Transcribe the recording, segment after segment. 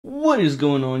What is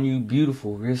going on, you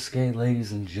beautiful risque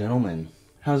ladies and gentlemen?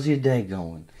 How's your day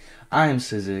going? I am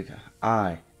Sizik.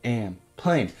 I am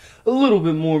playing a little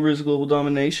bit more Risk Global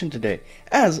Domination today.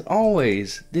 As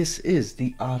always, this is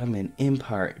the Ottoman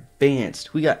Empire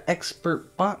Advanced. We got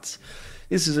expert bots.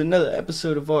 This is another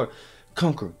episode of our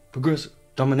Conquer Progressive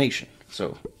Domination.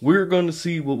 So, we're going to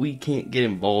see what we can't get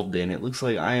involved in. It looks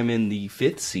like I am in the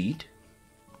 5th seat,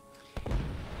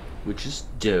 which is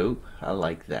dope. I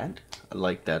like that. I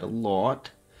like that a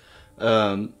lot.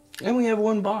 And we have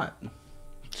one bot.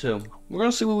 So, we're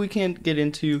going to see what we can get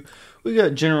into. We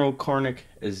got General Karnak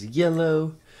as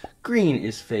yellow. Green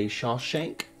is Faye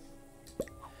Shawshank.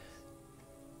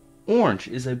 Orange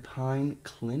is a Pine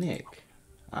Clinic.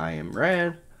 I am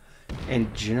red.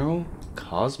 And General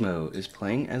Cosmo is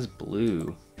playing as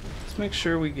blue. Let's make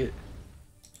sure we get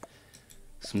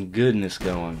some goodness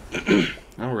going.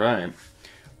 Alright.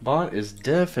 Bot is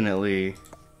definitely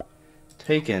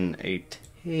taking a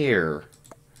tear.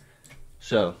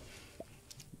 So,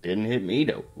 didn't hit me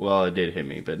though. Well, it did hit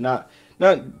me, but not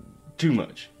too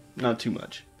much. Not too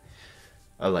much.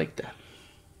 I like that.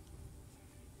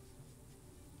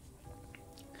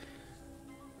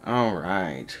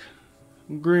 Alright.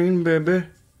 Green baby,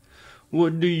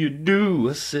 what do you do?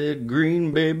 I said,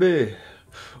 green baby,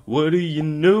 what do you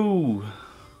know?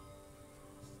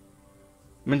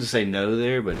 I meant to say no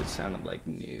there, but it sounded like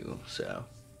new, so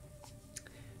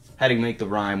had to make the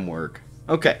rhyme work.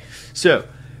 Okay, so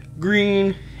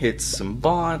green hits some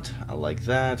bot. I like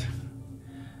that.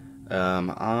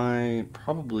 I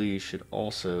probably should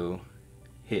also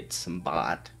hit some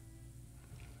bot.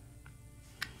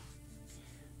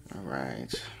 All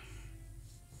right.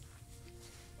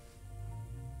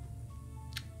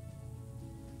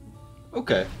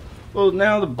 Okay. Well,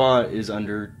 now the bot is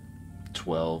under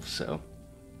 12, so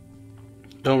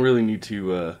don't really need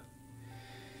to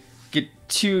get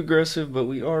too aggressive, but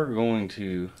we are going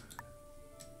to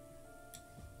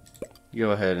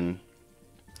go ahead and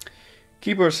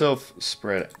keep ourselves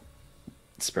spread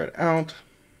out.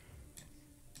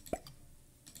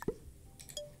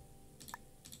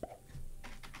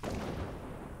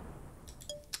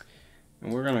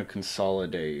 And we're going to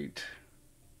consolidate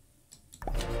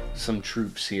some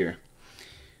troops here.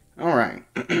 Alright.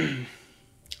 I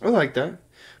like that.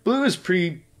 Blue is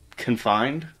pretty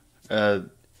confined,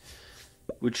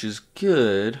 which is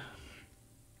good.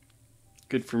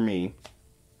 Good for me.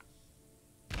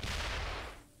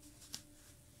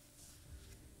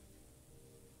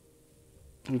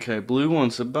 Okay, blue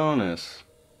wants a bonus.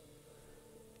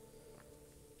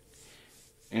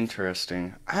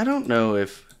 Interesting. I don't know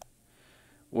if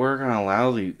we're going to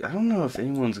allow I don't know if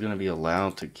anyone's going to be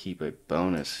allowed to keep a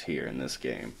bonus here in this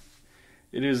game.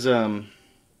 It is,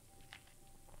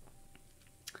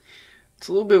 it's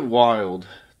a little bit wild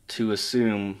to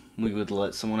assume we would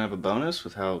let someone have a bonus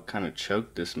with how kind of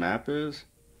choked this map is.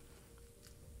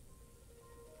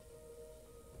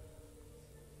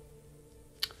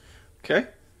 Okay.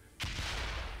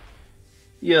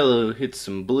 Yellow hits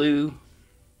some blue.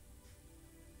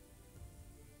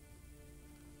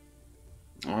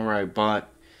 Alright, bot.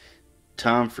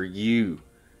 Time for you.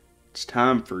 It's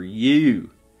time for you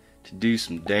to do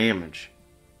some damage.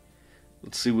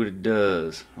 Let's see what it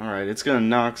does. Alright, it's going to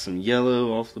knock some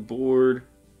yellow off the board.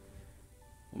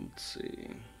 Let's see.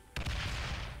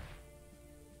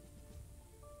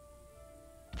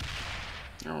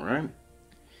 Alright.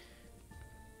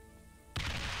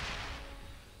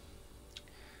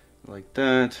 Like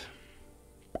that.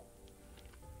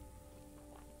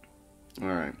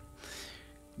 Alright.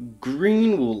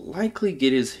 Green will likely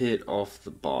get his hit off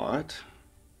the bot.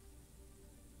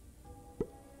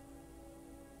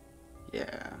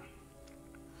 Yeah.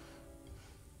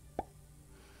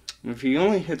 If he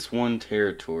only hits one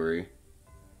territory.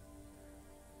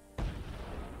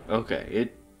 Okay,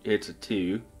 it hits a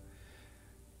 2.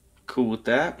 Cool with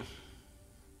that.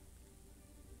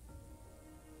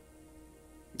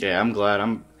 Yeah, I'm glad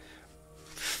I'm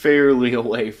fairly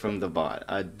away from the bot.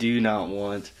 I do not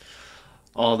want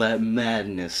all that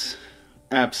madness,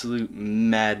 absolute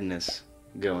madness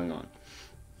going on.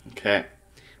 Okay.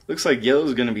 Looks like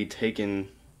yellow's going to be taken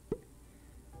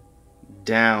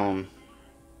down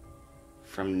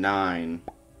from 9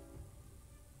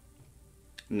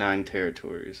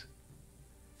 territories.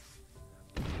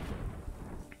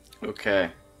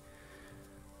 Okay.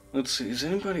 Let's see, is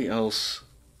anybody else?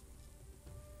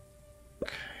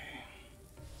 Okay.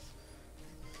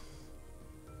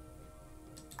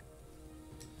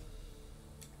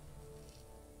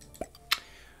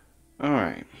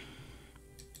 Alright.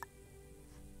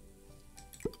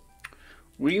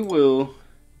 We will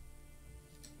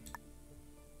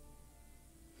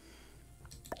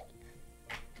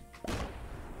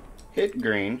hit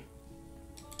green.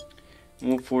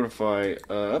 We'll fortify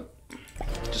up,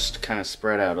 just to kind of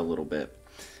spread out a little bit.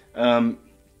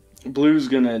 Blue's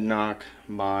gonna knock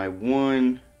my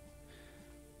 1.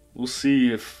 We'll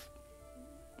see if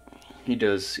he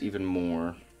does even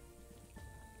more.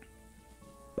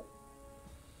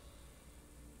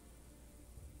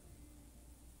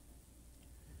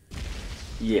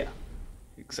 Yeah,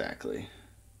 exactly.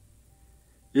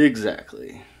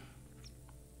 Exactly.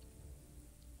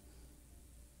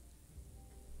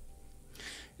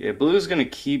 Yeah, blue's gonna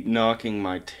keep knocking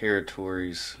my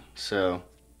territories, so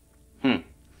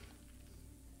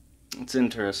it's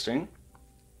interesting.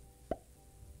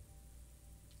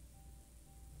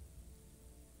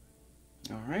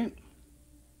 Alright.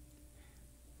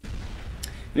 And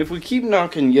if we keep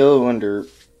knocking yellow under,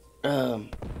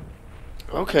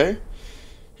 okay.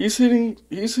 He's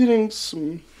hitting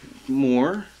some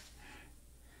more.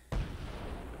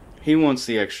 He wants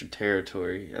the extra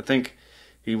territory. I think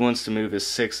he wants to move his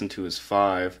 6 into his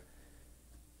 5,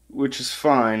 which is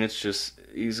fine. It's just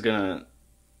he's gonna,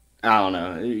 I don't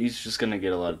know, he's just gonna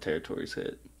get a lot of territories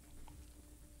hit.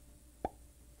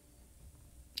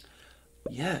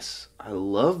 Yes, I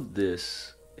love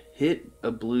this. Hit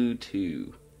a blue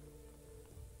 2.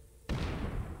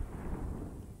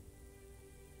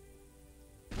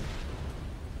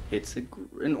 Hits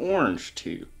an orange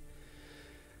 2.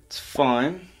 It's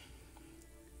fine.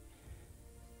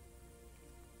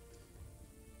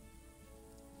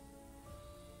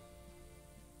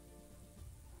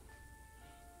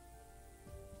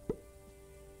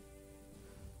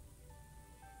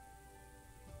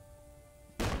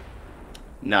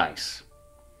 Nice.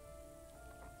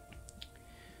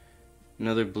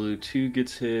 Another blue 2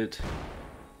 gets hit.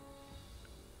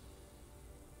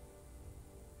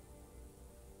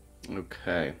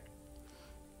 Okay.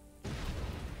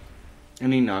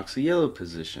 And he knocks a yellow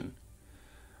position.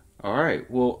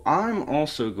 Alright, well, I'm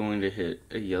also going to hit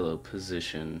a yellow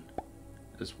position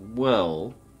as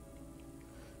well.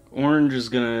 Orange is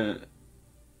gonna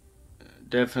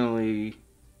definitely...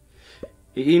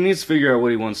 He needs to figure out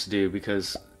what he wants to do,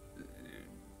 because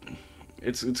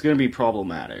it's going to be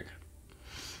problematic.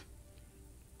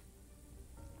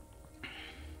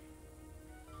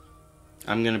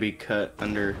 I'm going to be cut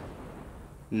under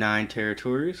 9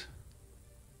 territories.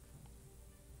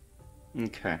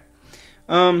 Okay.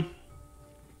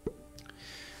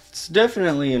 It's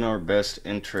definitely in our best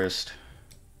interest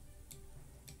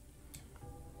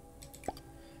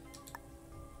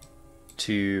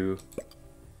to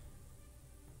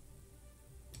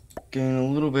gain a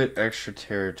little bit extra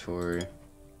territory.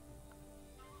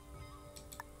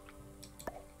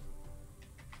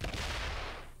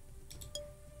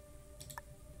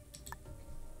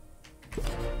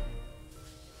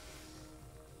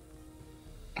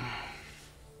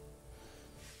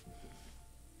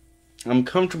 I'm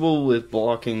comfortable with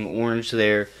blocking orange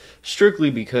there strictly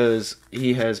because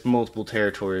he has multiple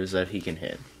territories that he can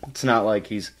hit. It's not like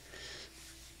he's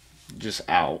just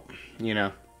out, you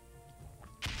know.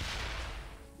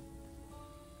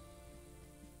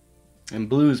 And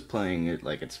blue's playing it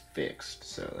like it's fixed,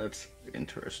 so that's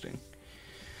interesting.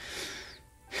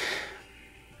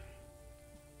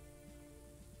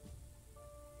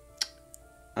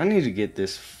 I need to get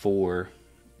this 4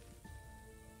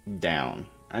 down.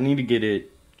 I need to get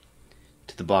it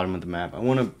to the bottom of the map. I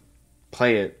want to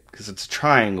play it because it's a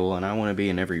triangle, and I want to be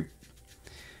in every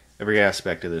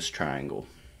aspect of this triangle.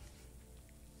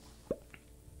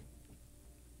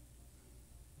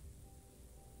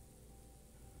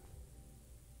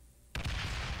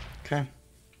 Okay.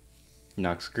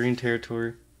 Knocks green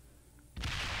territory.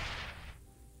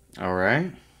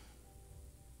 Alright.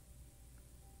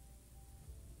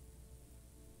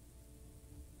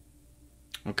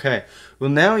 Okay. Well,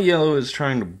 now yellow is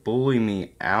trying to bully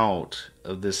me out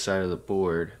of this side of the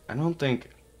board. I don't think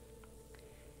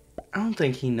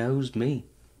he knows me.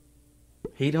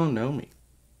 He don't know me.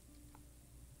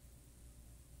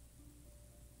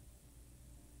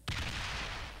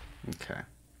 Okay.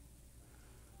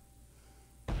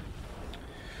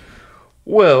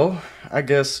 Well, I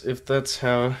guess if that's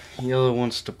how yellow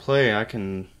wants to play, I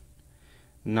can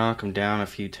knock him down a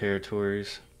few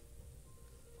territories.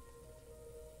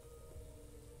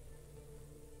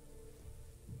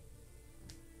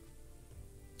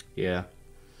 Yeah.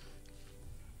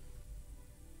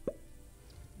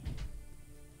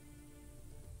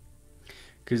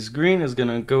 Because green is going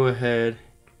to go ahead.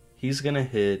 He's going to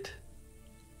hit.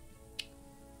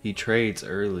 He trades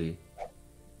early.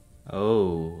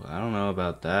 Oh, I don't know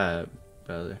about that,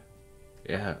 brother.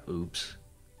 Yeah, oops.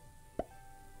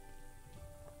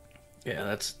 Yeah,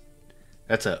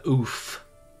 that's a oof.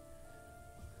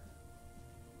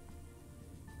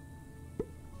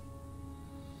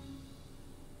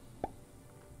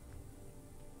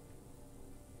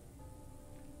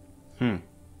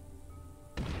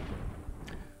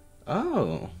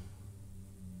 Oh.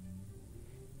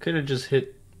 Could have just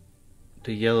hit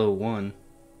the yellow one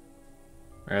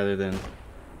rather than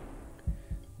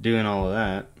doing all of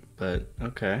that, but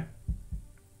okay.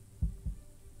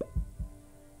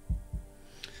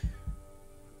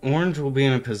 Orange will be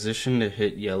in a position to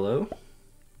hit yellow,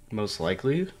 most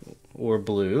likely, or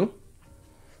blue.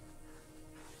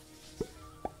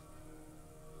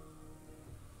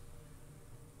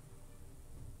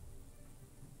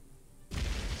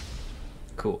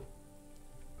 Cool.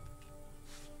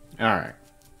 Alright.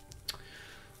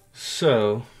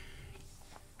 So,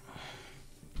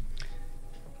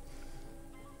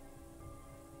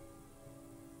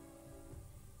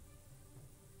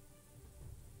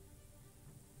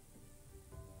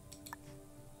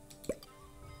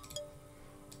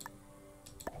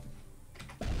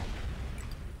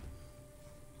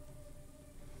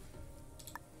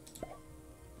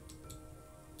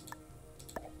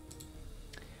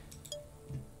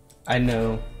 I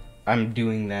know I'm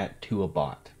doing that to a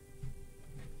bot.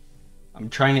 I'm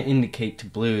trying to indicate to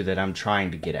blue that I'm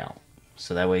trying to get out,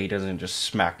 so that way he doesn't just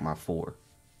smack my 4.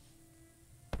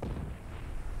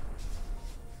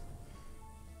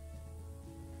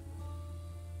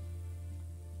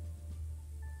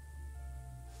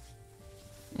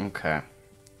 Okay.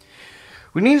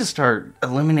 We need to start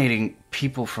eliminating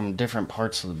people from different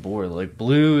parts of the board. Like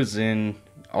blue is in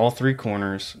all 3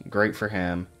 corners, great for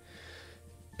him.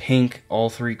 Pink,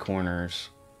 all 3 corners.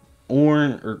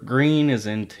 Orange or green is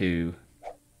in 2.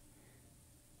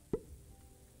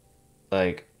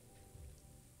 Like,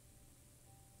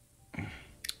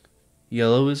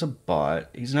 yellow is a bot.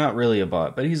 He's not really a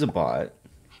bot, but he's a bot.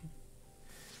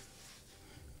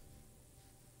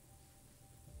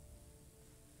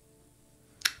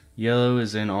 Yellow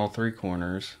is in all 3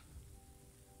 corners.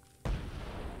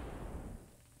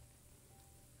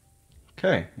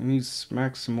 Okay, and he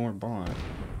smacks some more bot.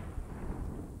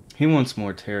 He wants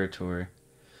more territory.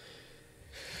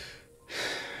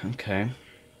 Okay.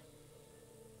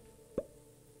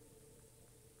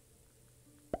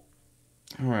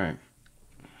 Alright.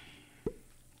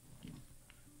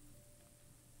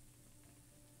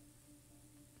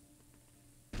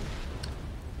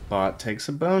 Bot takes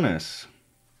a bonus.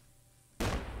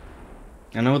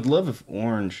 And I would love if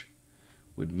orange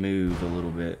would move a little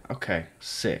bit. Okay,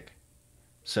 sick.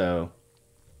 So,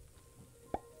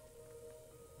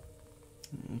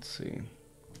 let's see.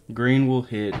 Green will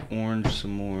hit orange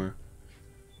some more.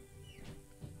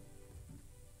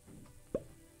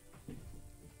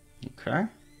 Okay.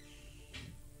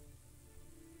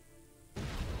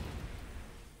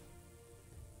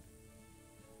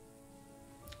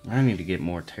 I need to get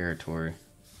more territory.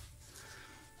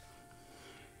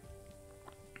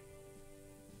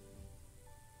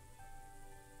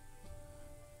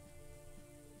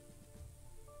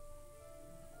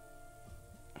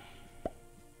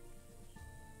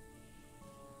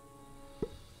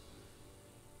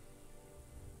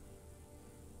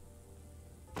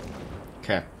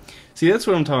 Okay. See, that's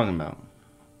what I'm talking about.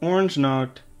 Orange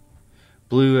knocked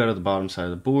blue out of the bottom side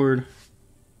of the board.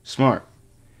 Smart.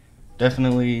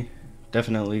 Definitely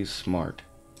smart.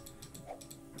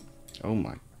 Oh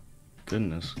my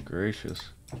goodness gracious.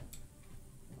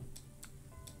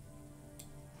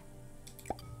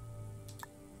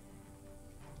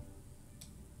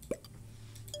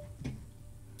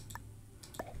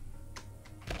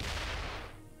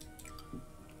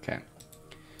 Okay.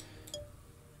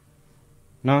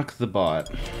 Knock the bot.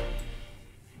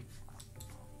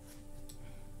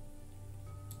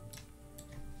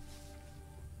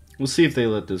 We'll see if they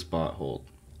let this bot hold.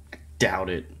 Doubt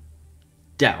it.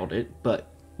 Doubt it,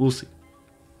 but we'll see.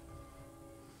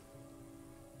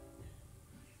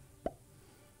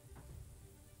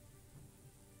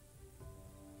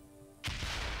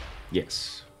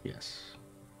 Yes, yes.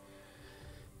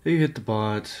 They hit the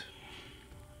bot.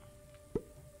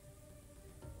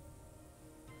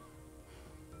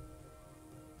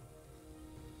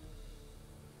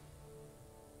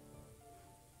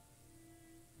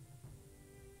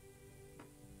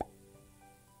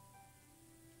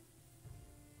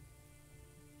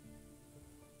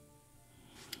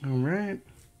 All right.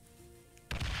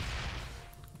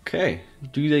 Okay.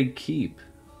 Do they keep?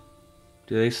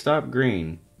 Do they stop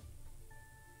green?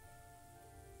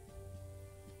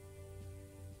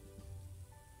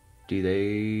 Do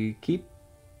they keep?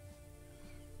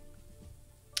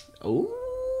 Oh,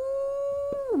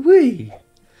 wee.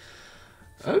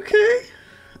 Okay.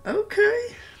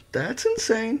 Okay. That's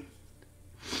insane.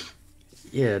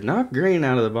 Yeah, knock green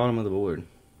out of the bottom of the board.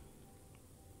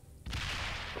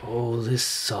 Oh, this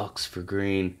sucks for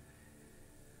green.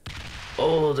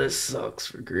 Oh, this sucks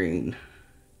for green.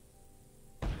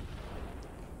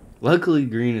 Luckily,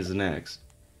 green is next.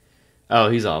 Oh,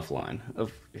 he's offline.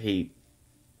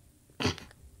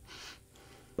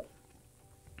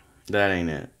 That ain't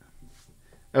it.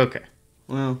 Okay.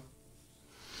 Well.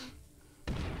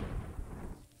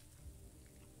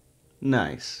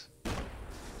 Nice.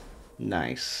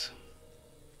 Nice.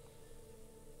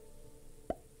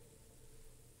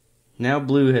 Now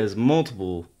blue has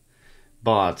multiple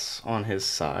bots on his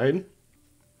side.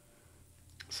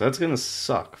 So that's going to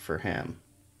suck for him.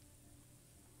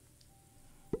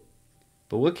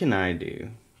 But what can I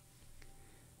do?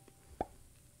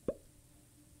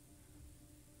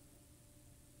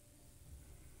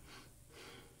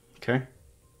 Okay.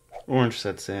 Orange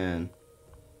sets in.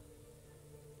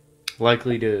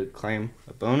 Likely to claim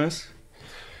a bonus.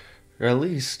 Or at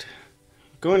least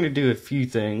going to do a few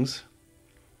things.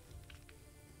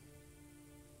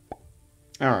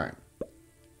 Alright.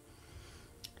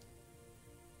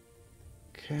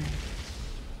 Okay.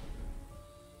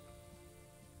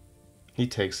 He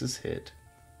takes his hit.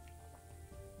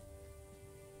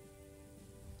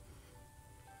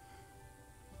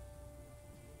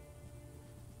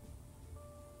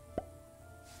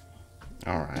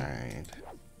 Alright.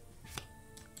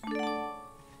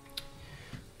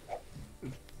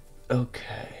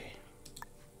 Okay.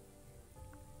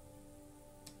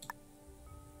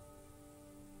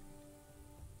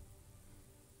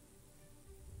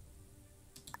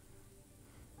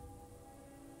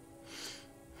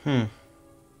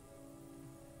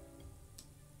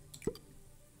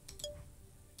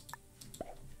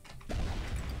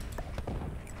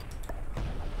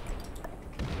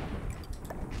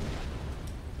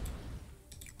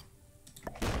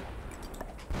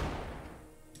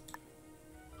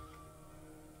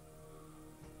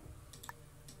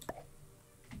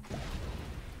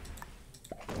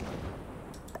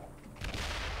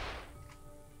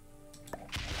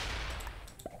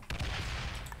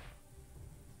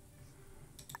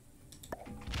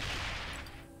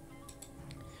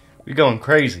 We going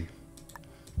crazy.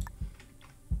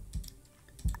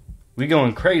 We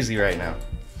going crazy right now.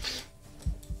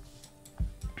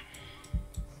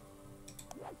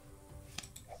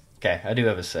 Okay, I do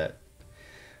have a set.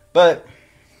 But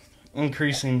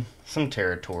increasing some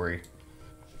territory.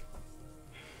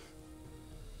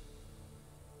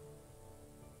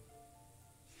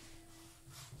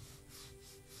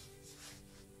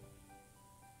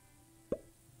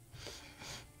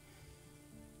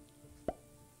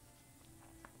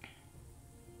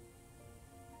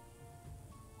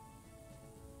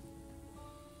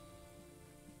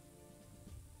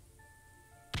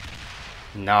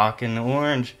 Knocking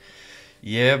orange.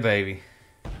 Yeah, baby.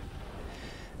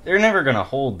 They're never gonna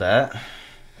hold that.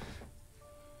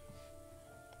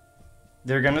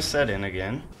 They're gonna set in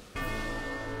again.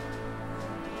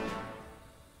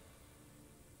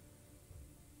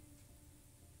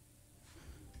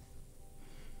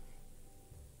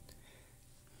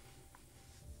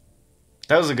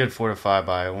 That was a good fortify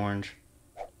by orange.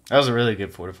 That was a really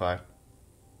good fortify.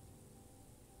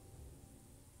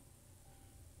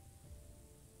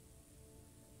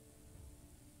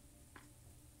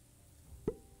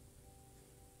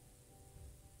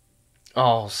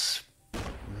 Oh,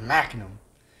 smacking him.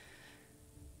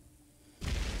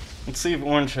 Let's see if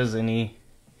orange has any.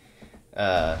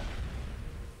 Let's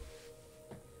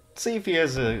see if he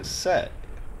has a set.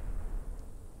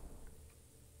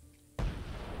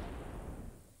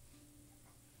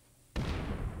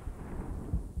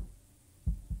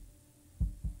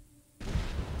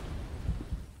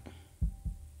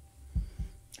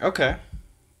 Okay.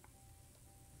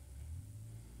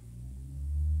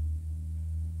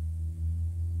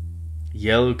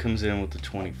 Yellow comes in with the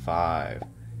 25.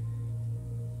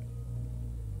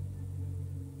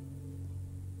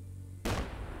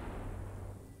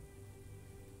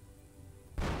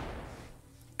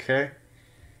 Okay.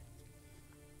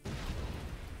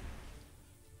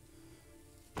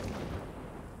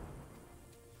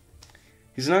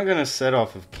 He's not going to set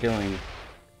off of killing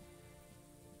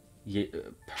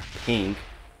pink.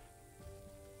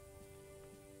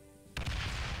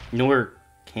 Nor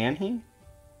can he?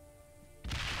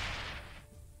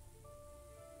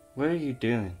 What are you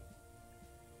doing?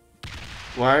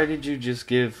 Why did you just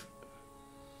give...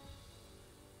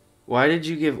 Why did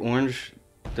you give orange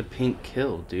the pink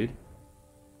kill, dude?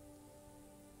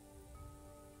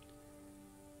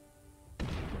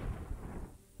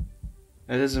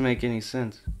 That doesn't make any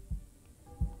sense.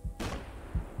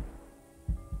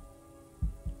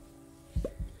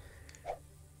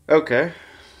 Okay.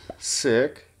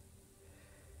 Sick.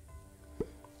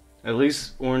 At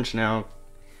least orange now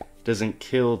doesn't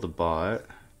kill the bot.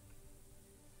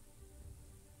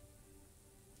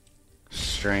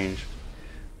 strange.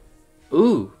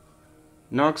 Ooh,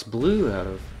 knocks blue out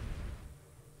of.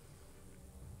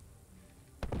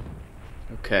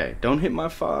 Okay, don't hit my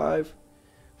 5.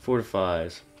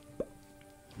 Fortifies.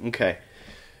 Okay,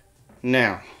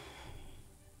 now.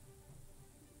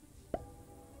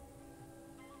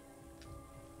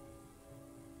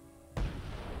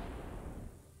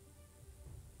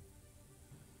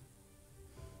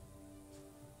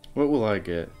 What will I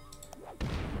get?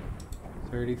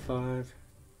 35.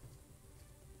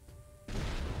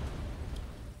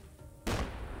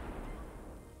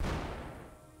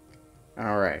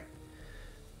 All right.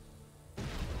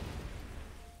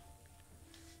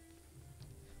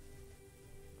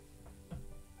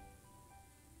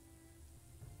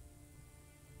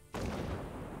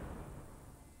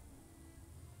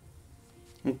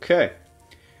 Okay.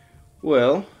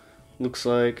 Well, looks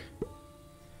like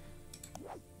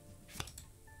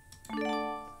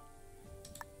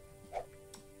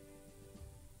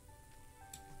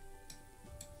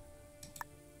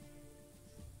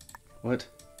what?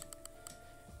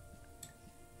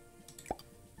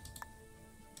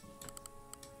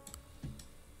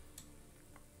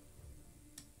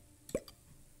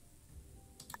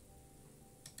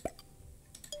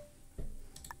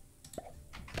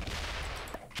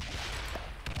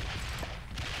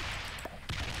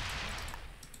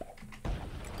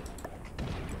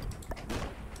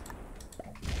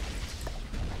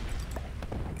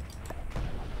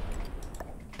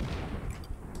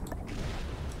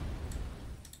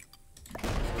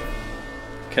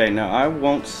 Okay, now I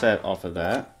won't set off of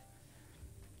that.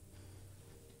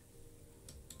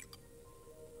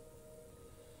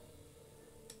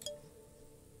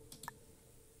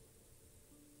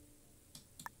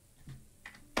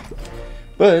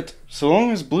 But so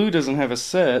long as blue doesn't have a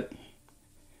set,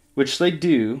 which they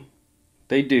do,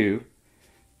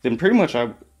 then pretty much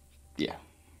yeah,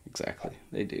 exactly,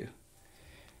 they do.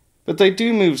 But they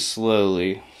do move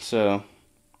slowly, so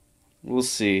we'll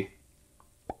see.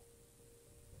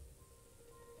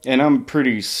 And I'm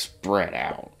pretty spread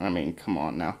out. I mean, come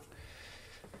on now.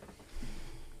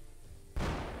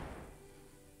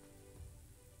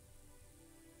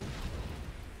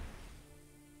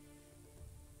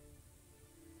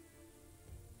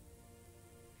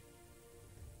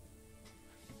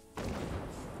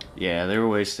 Yeah, they were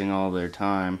wasting all their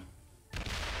time.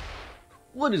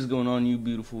 What is going on, you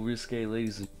beautiful risque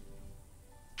ladies?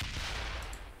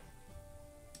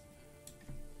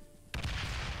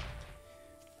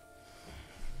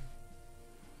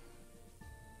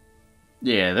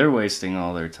 Yeah, they're wasting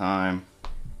all their time.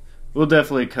 We'll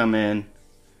definitely come in.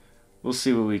 We'll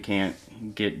see what we can't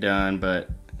get done, but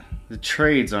the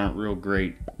trades aren't real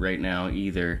great right now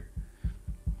either.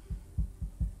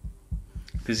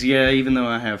 Because, yeah, even though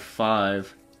I have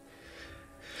 5,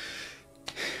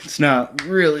 it's not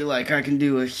really like I can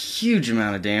do a huge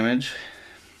amount of damage.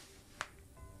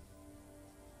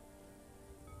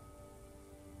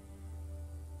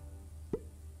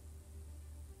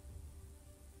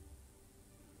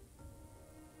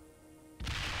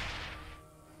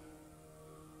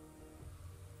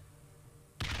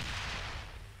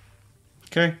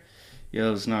 Okay,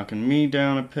 yellow's knocking me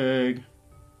down a peg.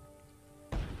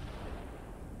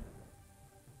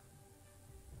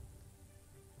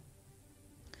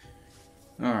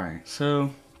 Alright,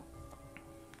 so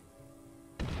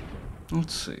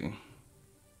let's see.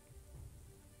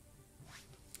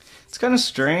 It's kind of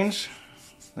strange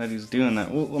that he's doing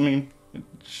that. Well, I mean,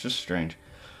 it's just strange.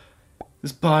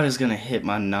 This bot is gonna hit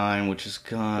my 9, which is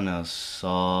gonna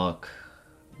suck.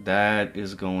 That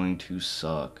is going to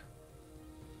suck.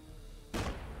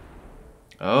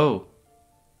 Oh.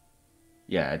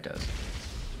 Yeah, it does.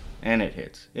 And it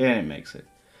hits. And it makes it.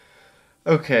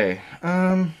 Okay,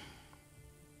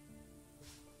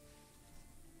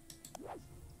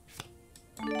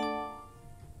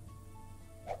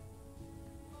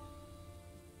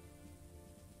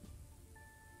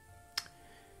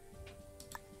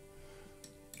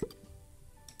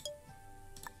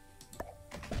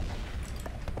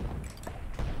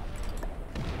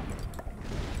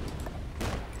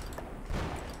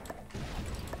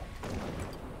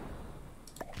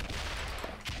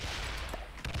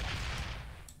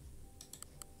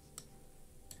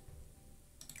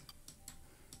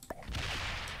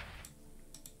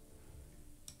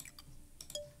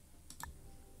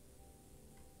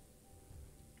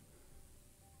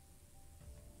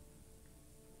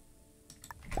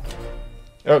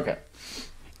 okay.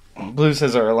 Blue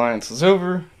says our alliance is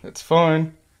over. That's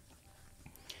fine.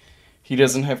 He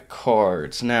doesn't have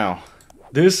cards. Now,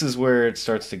 this is where it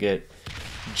starts to get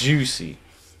juicy.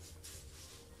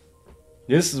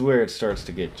 This is where it starts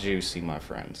to get juicy, my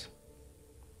friends.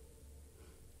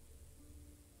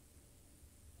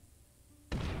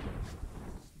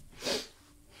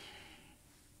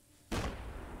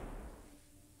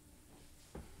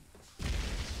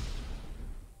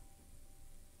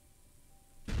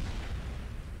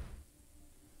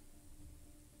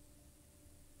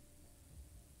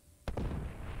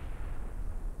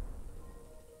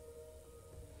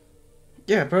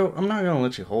 Yeah, bro, I'm not gonna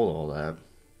let you hold all that.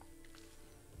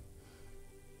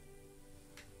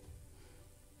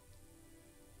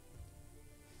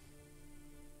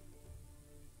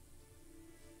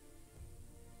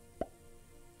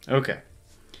 Okay.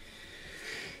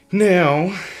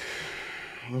 Now,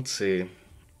 let's see.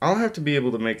 I'll have to be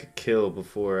able to make a kill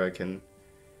before I can...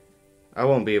 I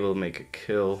won't be able to make a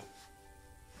kill.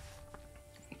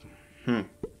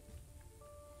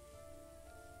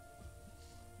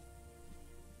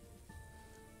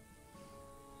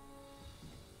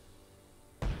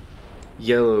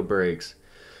 Yellow breaks.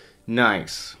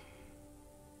 Nice.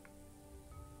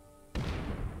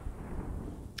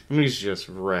 He's just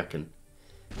wrecking.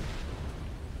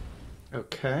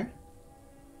 Okay.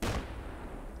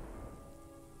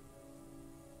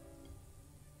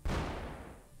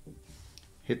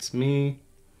 Hits me.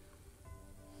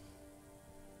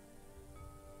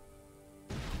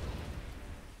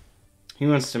 He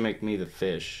wants to make me the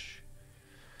fish.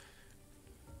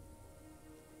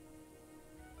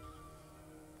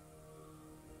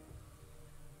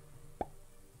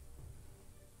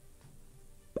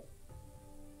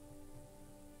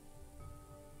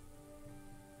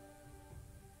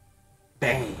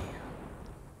 Bam.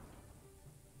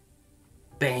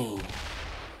 Bam.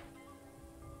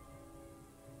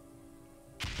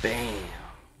 Bam.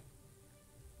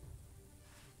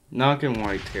 Knocking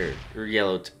white tear or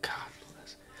yellow to God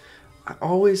bless. I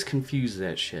always confuse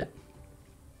that shit.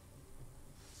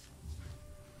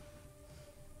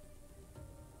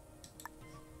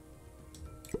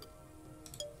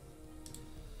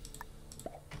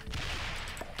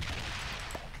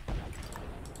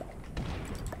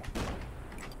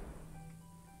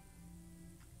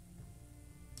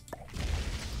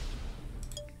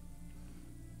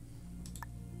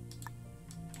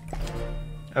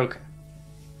 Okay.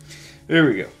 There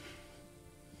we go.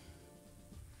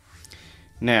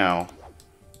 Now,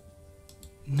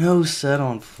 no set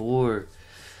on 4.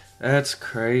 That's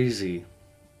crazy.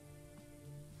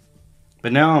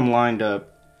 But now I'm lined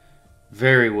up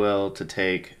very well to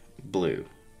take blue.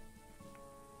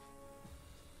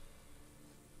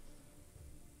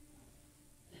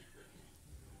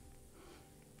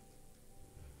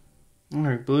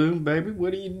 Alright, blue, baby,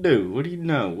 what do you do? What do you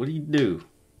know? What do you do?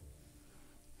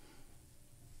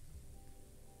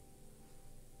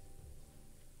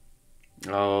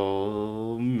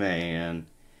 Oh, man.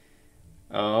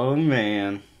 Oh,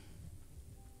 man.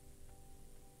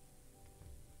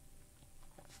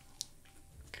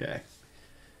 Okay.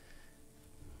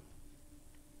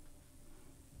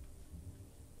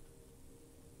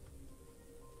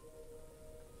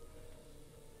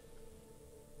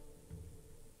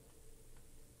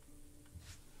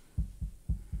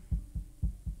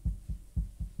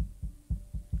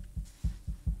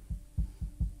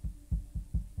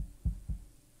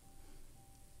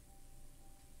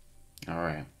 All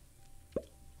right.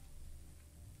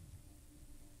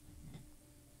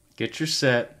 Get your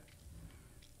set.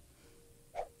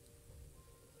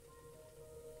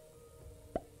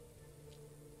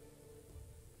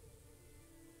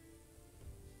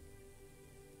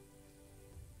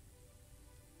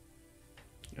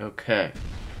 Okay.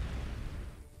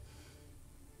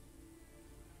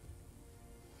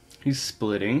 He's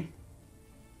splitting.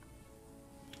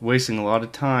 Wasting a lot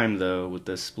of time, though, with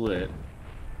this split.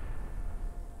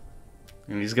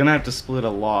 And he's gonna have to split a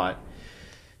lot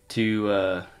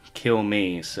to kill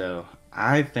me, so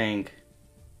I think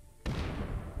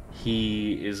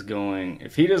he is going...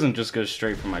 If he doesn't just go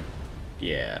straight for my...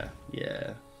 Yeah,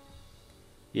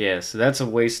 so that's a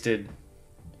wasted...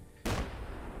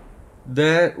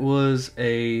 That was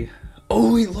a...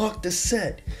 Oh, he locked the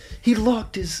set! He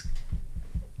locked his...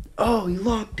 Oh, he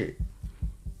locked it!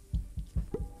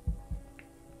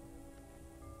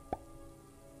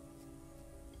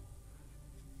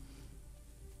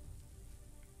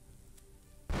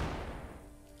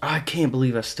 I can't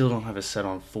believe I still don't have a set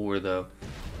on 4, though.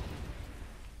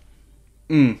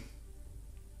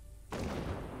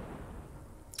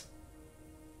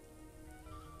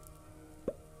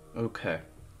 Okay.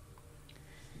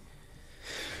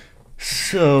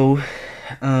 So,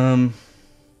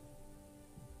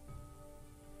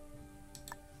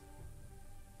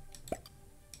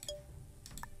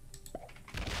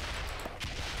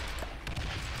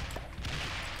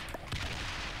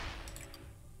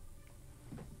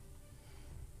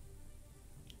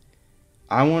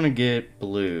 I want to get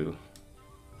blue.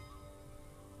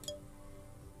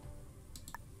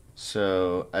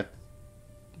 So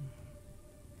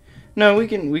no, we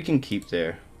can keep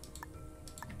there.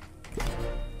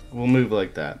 We'll move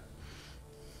like that.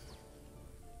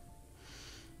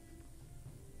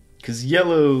 Cause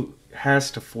yellow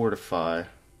has to fortify.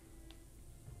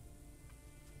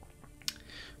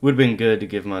 Would have been good to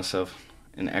give myself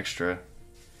an extra.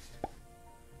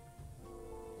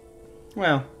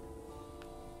 Well,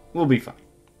 we'll be fine.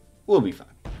 We'll be fine.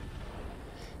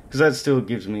 Because that still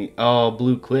gives me... Oh,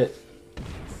 blue quit.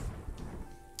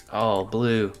 Oh,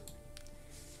 blue.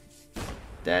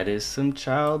 That is some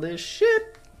childish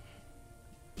shit.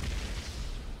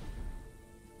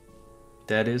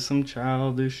 That is some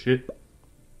childish shit.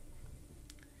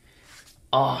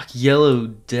 Oh, yellow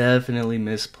definitely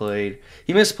misplayed.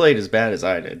 He misplayed as bad as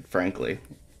I did, frankly.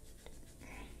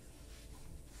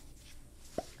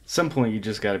 At some point, you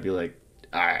just gotta be like,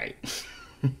 alright.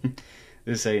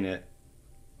 This ain't it.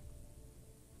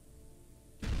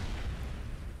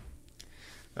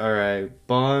 Alright,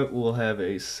 bot will have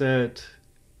a set.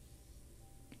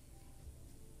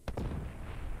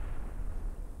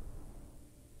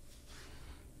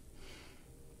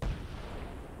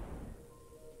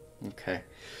 Okay.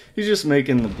 He's just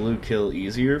making the blue kill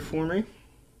easier for me.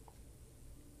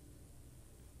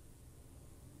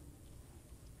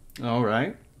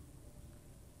 Alright.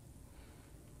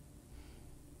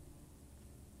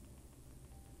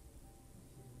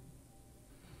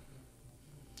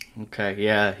 Okay,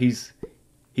 yeah, he's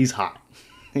hot.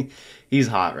 He's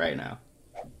hot right now.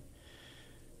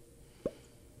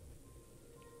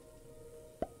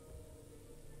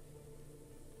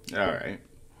 Alright.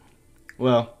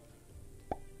 Well,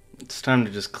 it's time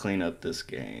to just clean up this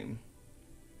game.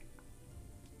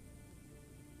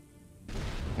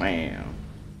 Wham.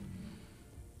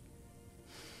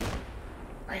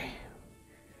 Wham.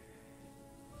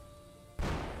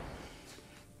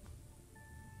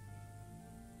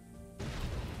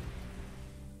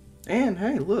 And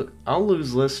hey, look, I'll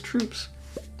lose less troops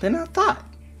than I thought.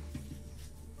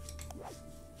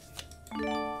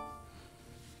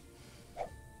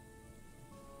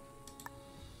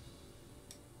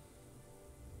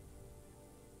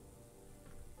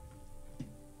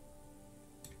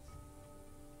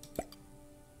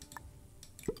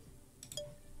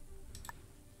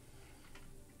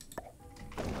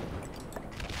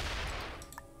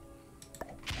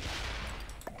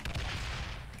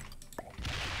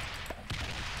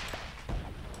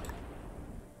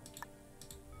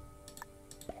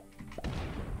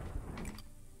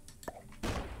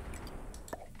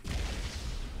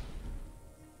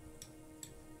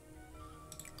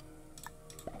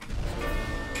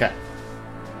 Okay.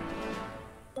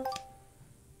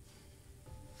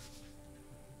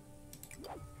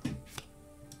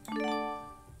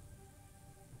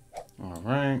 All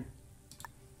right.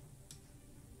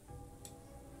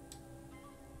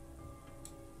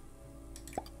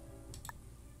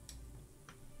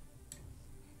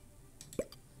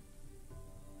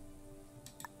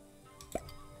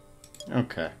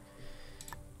 Okay.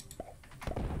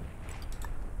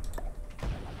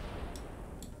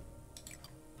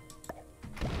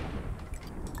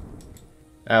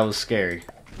 That was scary.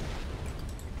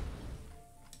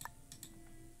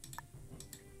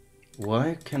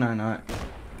 Why can I not?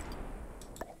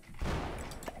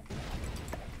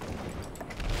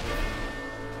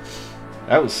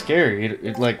 That was scary.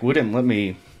 It like wouldn't let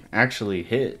me actually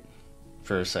hit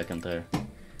for a second there.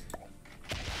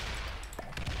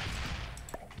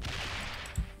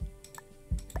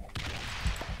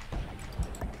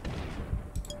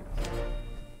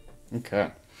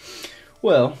 Okay.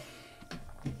 Well,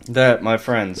 that, my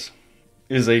friends,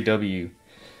 is a W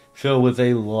filled with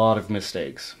a lot of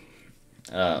mistakes.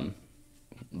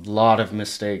 Lot of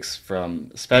mistakes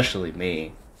from especially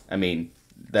me. I mean,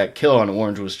 that kill on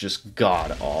orange was just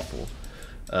god awful.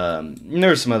 There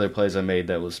were some other plays I made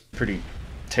that was pretty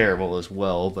terrible as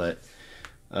well, but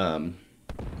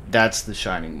that's the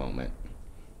shining moment.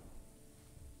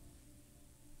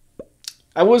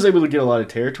 I was able to get a lot of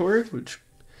territory, which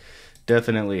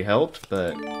definitely helped,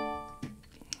 but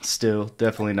still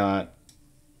definitely not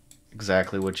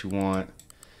exactly what you want.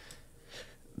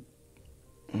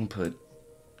 I'll put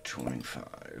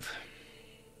 25.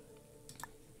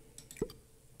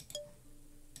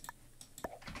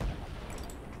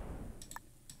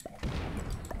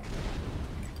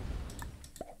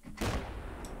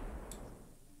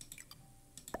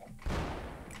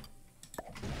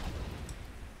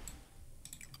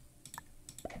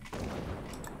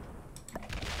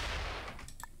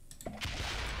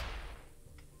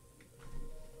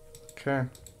 Okay.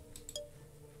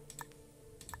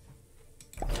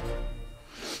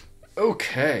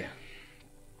 Okay.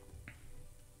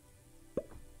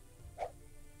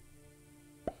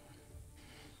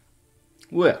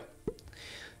 Well,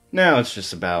 now it's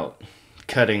just about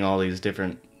cutting all these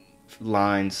different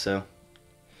lines, so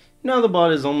now the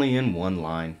bot is only in one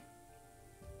line,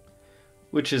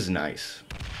 which is nice.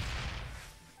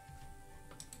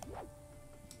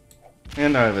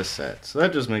 And I have a set, so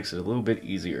that just makes it a little bit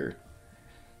easier.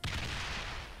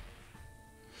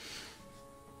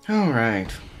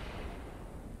 Alright.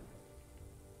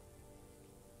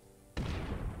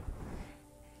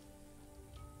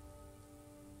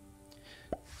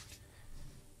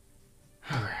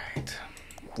 Alright.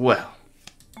 Well,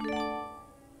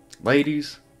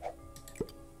 ladies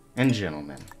and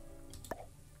gentlemen,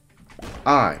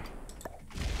 I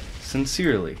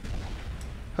sincerely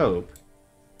hope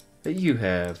that you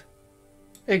have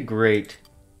a great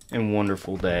and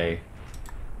wonderful day,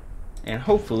 and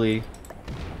hopefully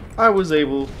I was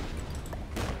able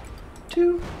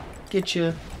to get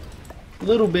you a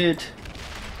little bit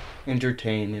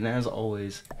entertained, and as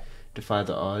always, defy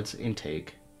the odds and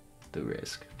take the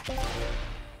risk.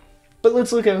 But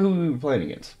let's look at who we were playing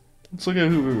against.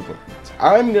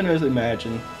 I'm gonna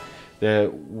imagine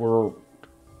that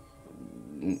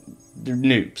they're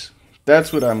noobs.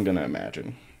 That's what I'm gonna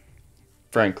imagine,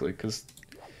 frankly, because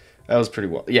that was pretty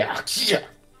well. Yeah.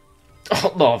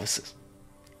 Oh, novices.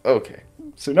 Okay,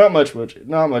 so not much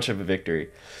of a victory,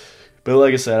 but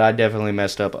like I said, I definitely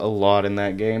messed up a lot in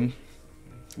that game.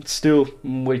 Still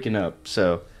waking up,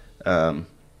 so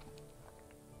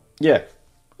yeah.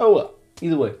 Oh well.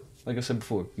 Either way, like I said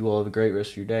before, you all have a great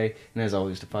rest of your day, and as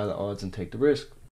always, defy the odds and take the risk.